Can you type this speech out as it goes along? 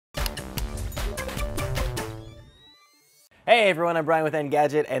Hey everyone, I'm Brian with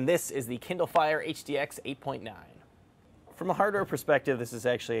Engadget, and this is the Kindle Fire HDX 8.9. From a hardware perspective, this is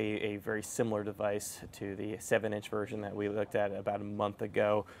actually a very similar device to the 7-inch version that we looked at about a month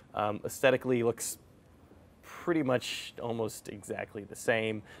ago. Aesthetically, looks pretty much almost exactly the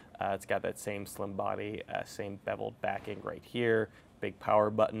same. It's got that same slim body, same beveled backing right here, big power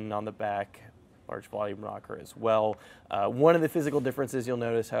button on the back, large volume rocker as well. One of the physical differences you'll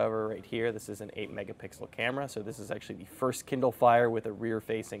notice, however, right here, this is an 8 megapixel camera. So this is actually the first Kindle Fire with a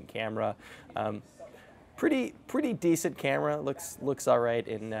rear-facing camera. Pretty decent camera. Looks all right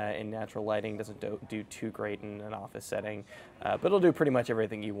in natural lighting. Doesn't do too great in an office setting, but it'll do pretty much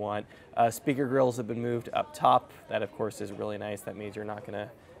everything you want. Speaker grills have been moved up top. That, of course, is really nice. That means you're not going to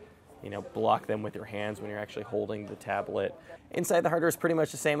block them with your hands when you're actually holding the tablet. Inside the hardware is pretty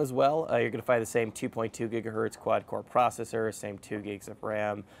much the same as well. You're going to find the same 2.2 gigahertz quad-core processor, same 2 gigs of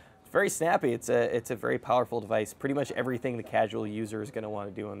RAM. It's very snappy. It's a very powerful device. Pretty much everything the casual user is going to want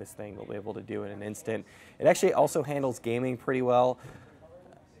to do on this thing, they'll be able to do in an instant. It actually also handles gaming pretty well.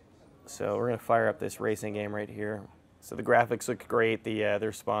 So we're going to fire up this racing game right here. So the graphics look great, the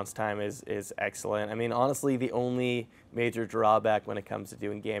response time is excellent. I mean, honestly, the only major drawback when it comes to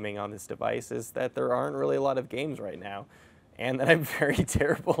doing gaming on this device is that there aren't really a lot of games right now, and that I'm very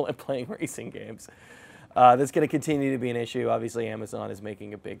terrible at playing racing games. That's going to continue to be an issue. Obviously, Amazon is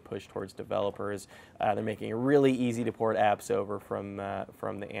making a big push towards developers. They're making it really easy to port apps over from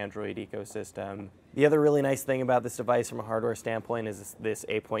the Android ecosystem. The other really nice thing about this device from a hardware standpoint is this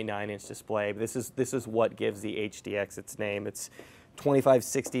 8.9-inch display. This is what gives the HDX its name. It's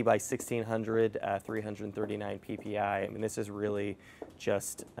 2560 by 1600, 339 ppi. I mean, this is really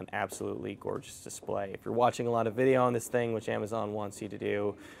just an absolutely gorgeous display. If you're watching a lot of video on this thing, which Amazon wants you to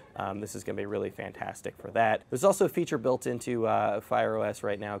do, this is going to be really fantastic for that. There's also a feature built into Fire OS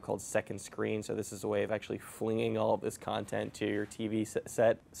right now called Second Screen, so this is a way of actually flinging all of this content to your TV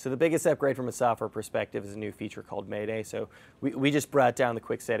set. So the biggest upgrade from a software perspective is a new feature called Mayday. So we just brought down the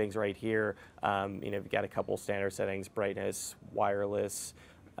quick settings right here. You've got a couple standard settings, brightness, wireless,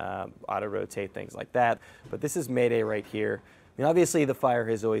 auto rotate, things like that. But this is Mayday right here. I mean, obviously, the Fire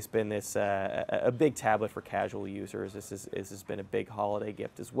has always been this a big tablet for casual users. This has been a big holiday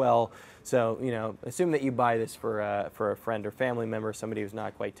gift as well. So, assume that you buy this for a friend or family member, somebody who's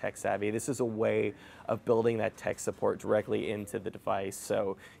not quite tech savvy. This is a way of building that tech support directly into the device,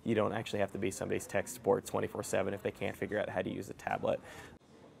 so you don't actually have to be somebody's tech support 24/7 if they can't figure out how to use a tablet.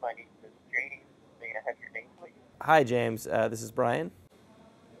 My name is James. May I have your name, please? Hi, James. This is Brian.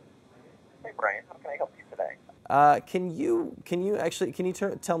 Hey, Brian. How can I help you today? Can you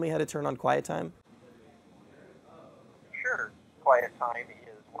tell me how to turn on quiet time? Sure. Quiet time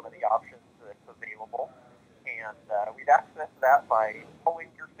is one of the options that's available, and we'd access that by pulling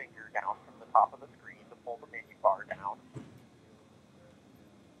your finger down from the top of the screen to pull the menu bar down.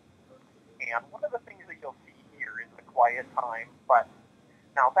 And one of the things that you'll see here is the quiet time button.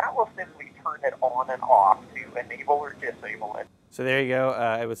 Now that will simply turn it on and off to enable or disable it. So there you go.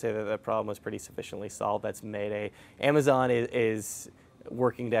 I would say that that problem was pretty sufficiently solved. That's Mayday. Amazon is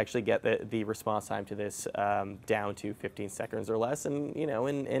working to actually get the response time to this down to 15 seconds or less. And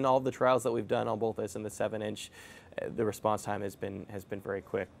in all the trials that we've done on both this and the 7-inch, the response time has been very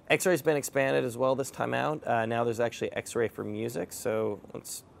quick. X-ray's been expanded as well this time out. Now there's actually X-ray for music. So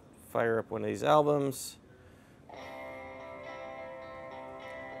let's fire up one of these albums.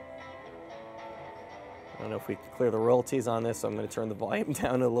 I don't know if we can clear the royalties on this, so I'm going to turn the volume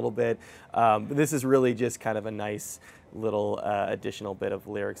down a little bit. But this is really just kind of a nice little additional bit of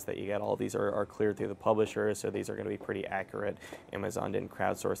lyrics that you get. All these are cleared through the publisher, so these are going to be pretty accurate. Amazon didn't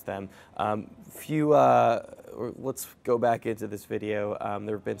crowdsource them. Let's go back into this video.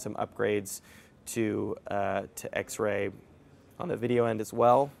 There have been some upgrades to X-ray on the video end as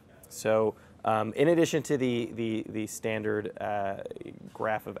well. So in addition to the standard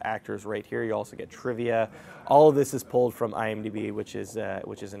graph of actors right here, you also get trivia. All of this is pulled from IMDb, which is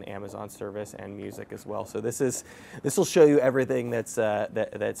an Amazon service, and music as well. So this will show you everything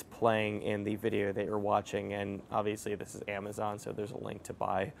that's playing in the video that you're watching, and obviously this is Amazon, so there's a link to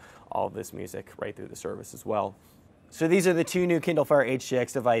buy all of this music right through the service as well. So these are the two new Kindle Fire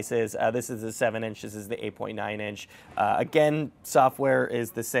HDX devices. This is the 7-inch, this is the 8.9-inch. Again, software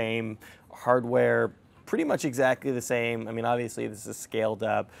is the same, hardware pretty much exactly the same. I mean, obviously this is scaled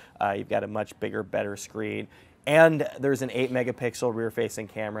up. You've got a much bigger, better screen. And there's an 8 megapixel rear-facing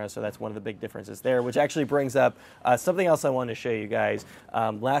camera, so that's one of the big differences there, which actually brings up something else I wanted to show you guys.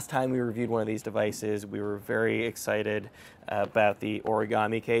 Last time we reviewed one of these devices, we were very excited about the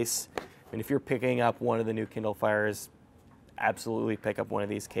origami case. And if you're picking up one of the new Kindle Fires, absolutely pick up one of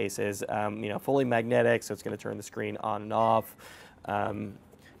these cases. You know, fully magnetic, so it's going to turn the screen on and off. And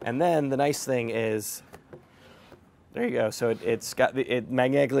then the nice thing is, there you go. So it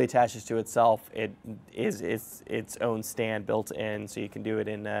magnetically attaches to itself. It is its own stand built in, so you can do it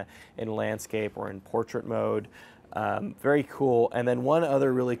in landscape or in portrait mode. Very cool. And then one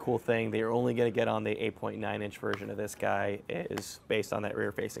other really cool thing that you're only going to get on the 8.9-inch version of this guy is based on that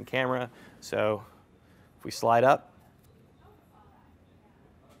rear-facing camera. So if we slide up,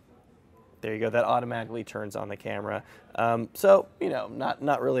 there you go. That automatically turns on the camera. So, you know,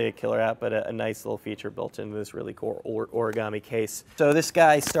 not really a killer app, but a nice little feature built into this really cool origami case. So this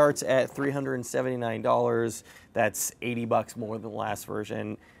guy starts at $379. That's $80 more than the last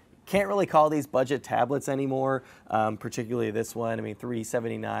version. Can't really call these budget tablets anymore, particularly this one. I mean,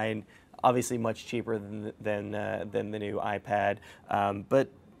 $379, obviously much cheaper than the new iPad. But,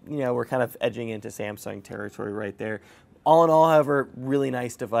 you know, we're kind of edging into Samsung territory right there. All in all, however, really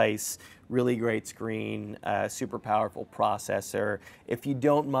nice device, really great screen, super powerful processor. If you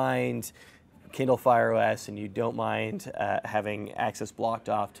don't mind Kindle Fire OS and you don't mind having access blocked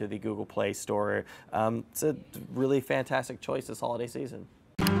off to the Google Play Store, it's a really fantastic choice this holiday season.